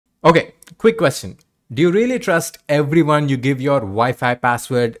Okay, quick question. Do you really trust everyone you give your Wi-Fi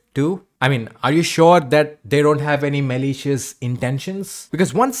password to? I mean, are you sure that they don't have any malicious intentions?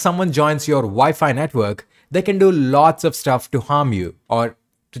 Because once someone joins your Wi-Fi network, they can do lots of stuff to harm you or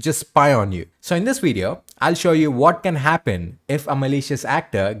to just spy on you. So in this video, I'll show you what can happen if a malicious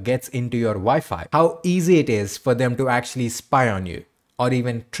actor gets into your Wi-Fi, how easy it is for them to actually spy on you or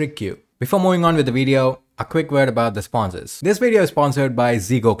even trick you. Before moving on with the video, a quick word about the sponsors. This video is sponsored by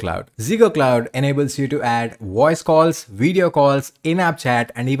ZegoCloud. ZegoCloud enables you to add voice calls, video calls, in-app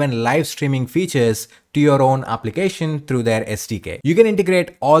chat, and even live streaming features to your own application through their SDK. You can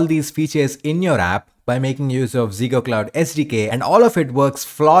integrate all these features in your app by making use of ZegoCloud SDK, and all of it works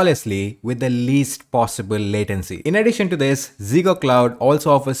flawlessly with the least possible latency. In addition to this, ZegoCloud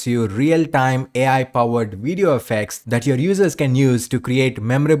also offers you real-time AI-powered video effects that your users can use to create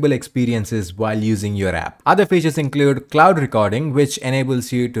memorable experiences while using your app. Other features include cloud recording, which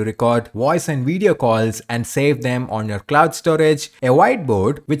enables you to record voice and video calls and save them on your cloud storage, a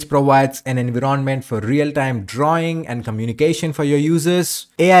whiteboard, which provides an environment for real-time drawing and communication for your users,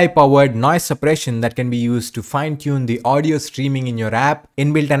 AI-powered noise suppression that can be used to fine-tune the audio streaming in your app,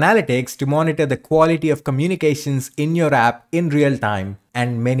 inbuilt analytics to monitor the quality of communications in your app in real time,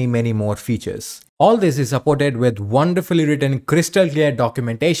 and many more features. All this is supported with wonderfully written crystal clear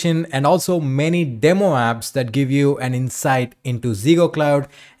documentation and also many demo apps that give you an insight into ZegoCloud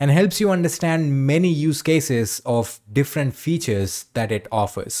and helps you understand many use cases of different features that it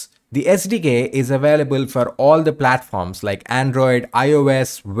offers. The SDK is available for all the platforms like Android,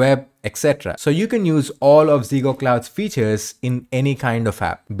 iOS, web, etc. So you can use all of ZegoCloud's features in any kind of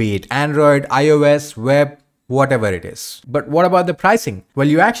app, be it Android, iOS, web, whatever it is. But what about the pricing? Well,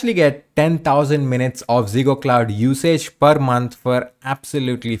 you actually get 10,000 minutes of ZegoCloud usage per month for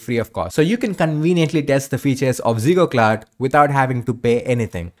absolutely free of cost. So you can conveniently test the features of ZegoCloud without having to pay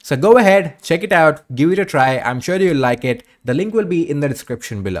anything. So go ahead, check it out, give it a try. I'm sure you'll like it. The link will be in the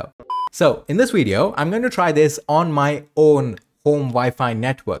description below. So in this video, I'm going to try this on my own home Wi-Fi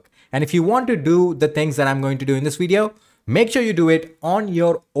network. And if you want to do the things that I'm going to do in this video, make sure you do it on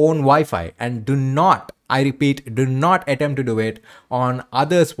your own Wi-Fi and do not, I repeat, do not attempt to do it on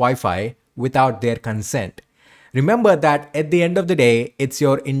others' Wi-Fi without their consent. Remember that at the end of the day, it's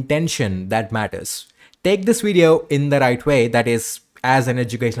your intention that matters. Take this video in the right way, that is as an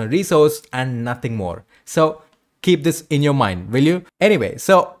educational resource and nothing more. So keep this in your mind, will you? Anyway,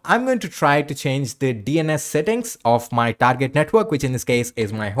 so I'm going to try to change the DNS settings of my target network, which in this case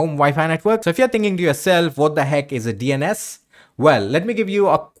is my home Wi-Fi network. So if you're thinking to yourself, what the heck is a DNS? Well, let me give you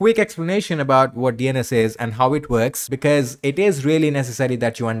a quick explanation about what DNS is and how it works, because it is really necessary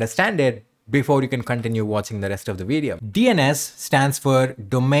that you understand it before you can continue watching the rest of the video. DNS stands for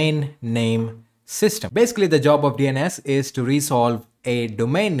Domain Name System. Basically, the job of DNS is to resolve a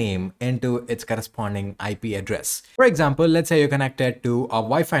domain name into its corresponding IP address. For example, let's say you're connected to a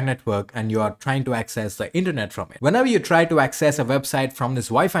Wi-Fi network and you are trying to access the internet from it. Whenever you try to access a website from this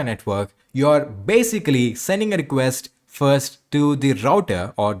Wi-Fi network, you're basically sending a request first to the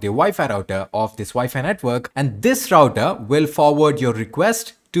router or the Wi-Fi router of this Wi-Fi network, and this router will forward your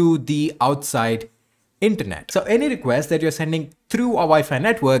request to the outside internet. So any request that you're sending through a Wi-Fi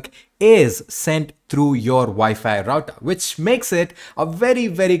network is sent through your Wi-Fi router, which makes it a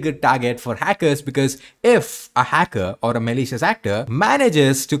very good target for hackers, because if a hacker or a malicious actor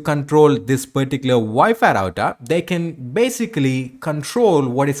manages to control this particular Wi-Fi router, they can basically control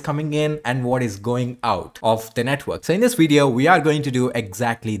what is coming in and what is going out of the network. So in this video, we are going to do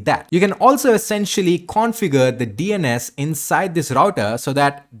exactly that. You can also essentially configure the DNS inside this router so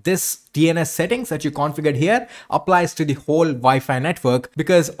that this DNS settings that you configured here applies to the whole Wi-Fi network,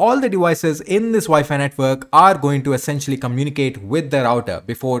 because all the devices in this Wi-Fi network are going to essentially communicate with the router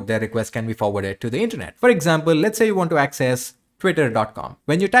before their request can be forwarded to the internet. For example, let's say you want to access twitter.com.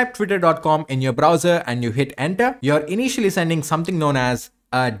 When you type twitter.com in your browser and you hit enter, you're initially sending something known as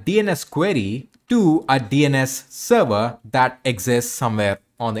a DNS query to a DNS server that exists somewhere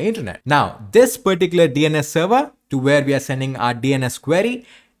on the internet. Now, this particular DNS server to where we are sending our DNS query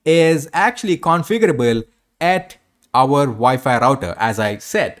is actually configurable at our Wi-Fi router, as I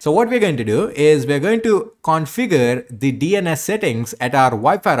said. So what we're going to do is we're going to configure the DNS settings at our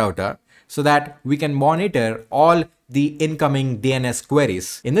Wi-Fi router so that we can monitor all the incoming DNS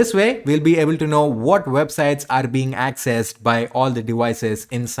queries. In this way, we'll be able to know what websites are being accessed by all the devices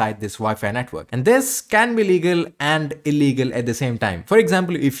inside this Wi-Fi network. And this can be legal and illegal at the same time. For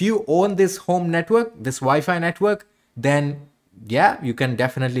example, if you own this home network, this Wi-Fi network, then yeah, you can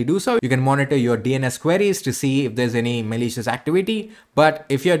definitely do so. You can monitor your DNS queries to see if there's any malicious activity. But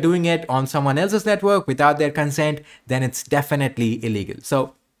if you're doing it on someone else's network without their consent, then it's definitely illegal.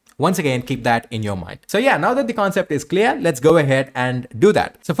 So Once again, keep that in your mind. So yeah, now that the concept is clear, let's go ahead and do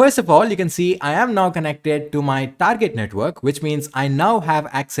that. So first of all, you can see I am now connected to my target network, which means I now have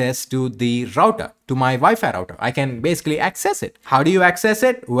access to the router, to my Wi-Fi router. I can basically access it. How do you access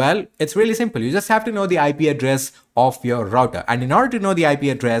it? Well, it's really simple. You just have to know the IP address of your router. And in order to know the IP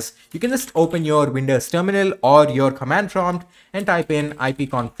address, you can just open your Windows terminal or your command prompt and type in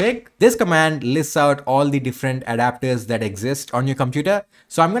ipconfig. This command lists out all the different adapters that exist on your computer.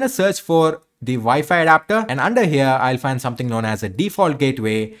 So I'm going to search for the Wi-Fi adapter, and under here, I'll find something known as a default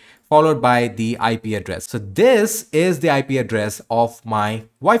gateway followed by the IP address. So this is the IP address of my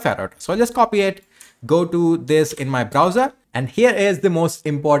Wi-Fi router. So I'll just copy it, go to this in my browser. And here is the most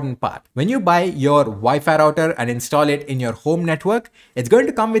important part. When you buy your Wi-Fi router and install it in your home network, it's going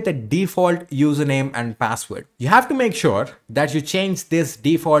to come with a default username and password. You have to make sure that you change this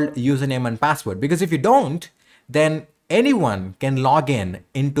default username and password, because if you don't, then anyone can log in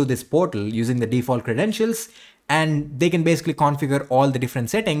into this portal using the default credentials, and they can basically configure all the different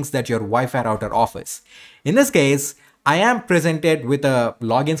settings that your Wi-Fi router offers. In this case, I am presented with a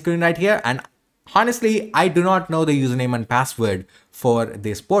login screen right here, and honestly, I do not know the username and password for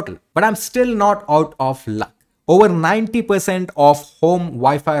this portal, but I'm still not out of luck. Over 90% of home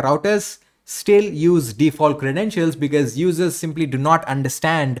Wi-Fi routers still use default credentials because users simply do not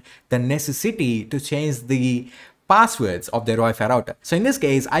understand the necessity to change the passwords of their Wi-Fi router. So in this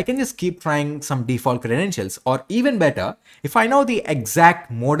case, I can just keep trying some default credentials, or even better, if I know the exact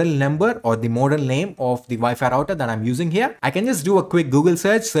model number or the model name of the Wi-Fi router that I'm using here, I can just do a quick Google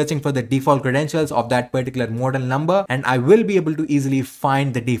search, searching for the default credentials of that particular model number, and I will be able to easily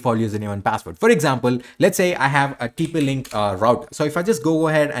find the default username and password. For example, let's say I have a TP-Link router. So if I just go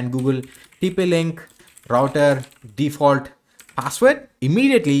ahead and Google TP-Link router default password,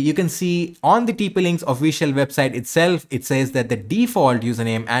 immediately you can see on the TP-Link's official website itself, it says that the default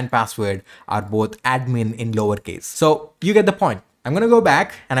username and password are both admin in lowercase. So you get the point. I'm going to go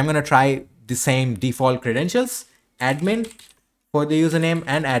back and I'm going to try the same default credentials, admin for the username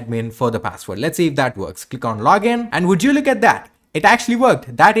and admin for the password. Let's see if that works. Click on login, and would you look at that? It actually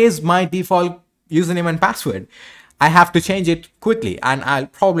worked. That is my default username and password. I have to change it quickly, and I'll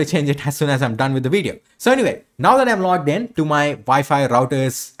probably change it as soon as I'm done with the video. So anyway, now that I'm logged in to my Wi-Fi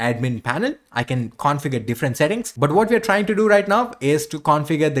router's admin panel, I can configure different settings. But what we're trying to do right now is to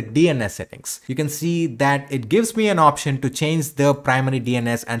configure the DNS settings. You can see that it gives me an option to change the primary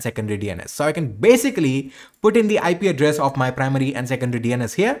DNS and secondary DNS. So I can basically put in the IP address of my primary and secondary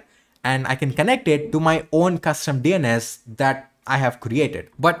DNS here, and I can connect it to my own custom DNS that I have created.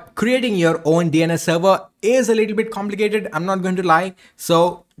 But creating your own DNS server is a little bit complicated, I'm not going to lie.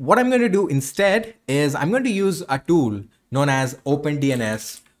 So what I'm going to do instead is I'm going to use a tool known as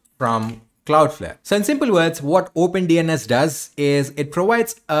OpenDNS from Cloudflare. So in simple words, what OpenDNS does is it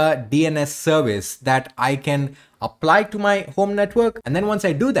provides a DNS service that I can apply to my home network. And then once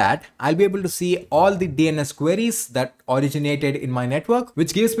I do that, I'll be able to see all the DNS queries that originated in my network,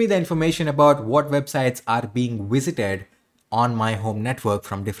 which gives me the information about what websites are being visited on my home network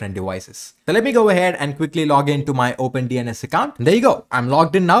from different devices. So let me go ahead and quickly log into my OpenDNS account. And there you go. I'm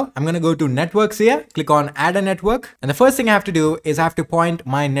logged in now. I'm going to go to networks here, click on add a network. And the first thing I have to do is I have to point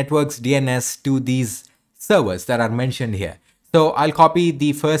my network's DNS to these servers that are mentioned here. So I'll copy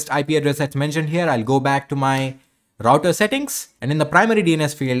the first IP address that's mentioned here. I'll go back to my router settings, and in the primary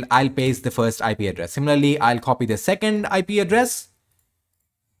DNS field, I'll paste the first IP address. Similarly, I'll copy the second IP address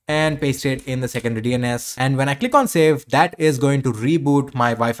and paste it in the secondary DNS. And when I click on save, that is going to reboot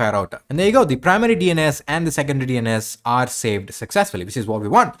my Wi-Fi router. And there you go. The primary DNS and the secondary DNS are saved successfully, which is what we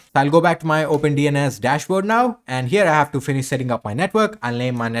want. So I'll go back to my OpenDNS dashboard now. And here I have to finish setting up my network. I'll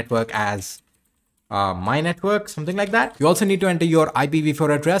name my network as my network, something like that. You also need to enter your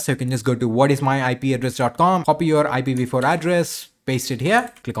IPv4 address. So you can just go to whatismyipaddress.com, copy your IPv4 address, paste it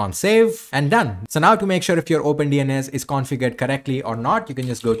here, click on save, and done. So now to make sure if your OpenDNS is configured correctly or not, you can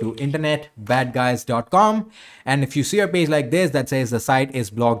just go to internetbadguys.com. And if you see a page like this that says the site is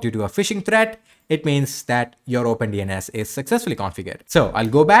blocked due to a phishing threat, it means that your OpenDNS is successfully configured. So I'll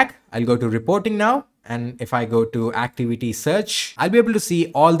go back, I'll go to reporting now. And if I go to activity search, I'll be able to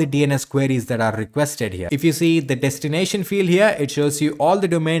see all the DNS queries that are requested here. If you see the destination field here, it shows you all the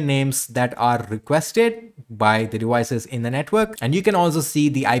domain names that are requested by the devices in the network. And you can also see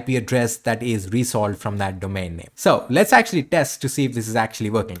the IP address that is resolved from that domain name. So let's actually test to see if this is actually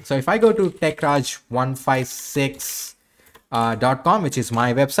working. So if I go to techraj156.com, which is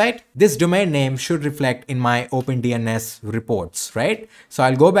my website, this domain name should reflect in my OpenDNS reports, right? So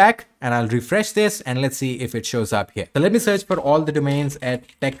I'll go back and I'll refresh this and let's see if it shows up here. So let me search for all the domains at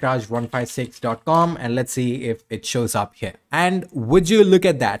techraj156.com and let's see if it shows up here. And would you look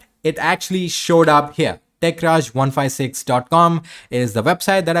at that? it actually showed up here. techraj156.com is the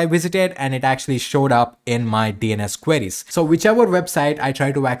website that I visited, and it actually showed up in my DNS queries. So whichever website I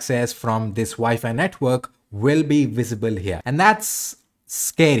try to access from this Wi-Fi network will be visible here. And that's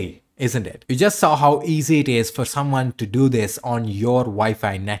scary, isn't it? You just saw how easy it is for someone to do this on your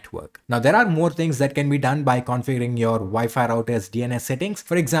Wi-Fi network. Now, there are more things that can be done by configuring your Wi-Fi router's DNS settings.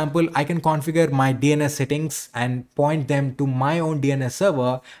 For example, I can configure my DNS settings and point them to my own DNS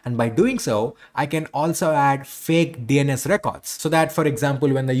server. And by doing so, I can also add fake DNS records so that, for example,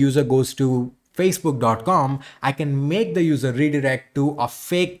 when the user goes to facebook.com, I can make the user redirect to a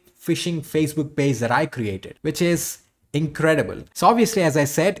fake phishing Facebook page that I created, which is incredible. So obviously, as I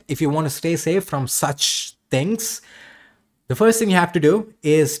said, if you want to stay safe from such things, the first thing you have to do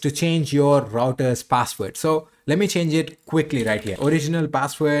is to change your router's password. So let me change it quickly right here. Original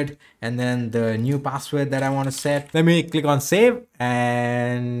password and then the new password that I want to set. Let me click on save,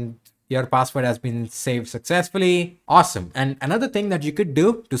 and your password has been saved successfully. Awesome. And another thing that you could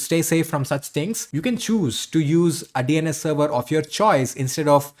do to stay safe from such things, you can choose to use a DNS server of your choice instead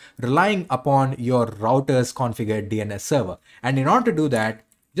of relying upon your router's configured DNS server. And in order to do that,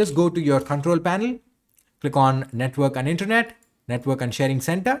 just go to your control panel, click on Network and Internet, Network and Sharing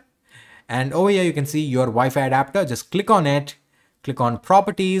Center. And over here, you can see your Wi-Fi adapter. Just click on it, click on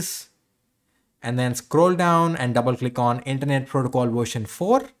Properties, and then scroll down and double click on Internet Protocol version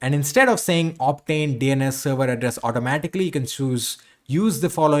 4. And instead of saying obtain DNS server address automatically, you can choose use the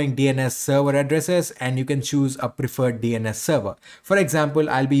following DNS server addresses, and you can choose a preferred DNS server. For example,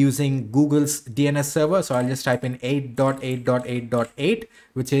 I'll be using Google's DNS server. So I'll just type in 8.8.8.8,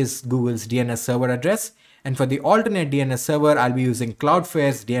 which is Google's DNS server address. And for the alternate DNS server, I'll be using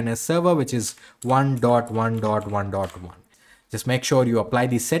Cloudflare's DNS server, which is 1.1.1.1. Just make sure you apply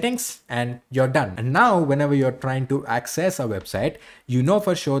these settings and you're done. And now whenever you're trying to access a website, you know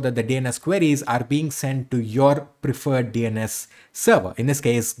for sure that the DNS queries are being sent to your preferred DNS server. In this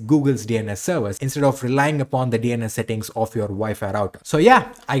case, Google's DNS servers, instead of relying upon the DNS settings of your Wi-Fi router. So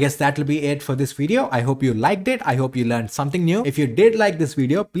yeah, I guess that'll be it for this video. I hope you liked it. I hope you learned something new. If you did like this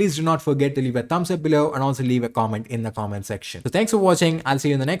video, please do not forget to leave a thumbs up below and also leave a comment in the comment section. So thanks for watching. I'll see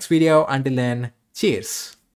you in the next video. Until then, cheers.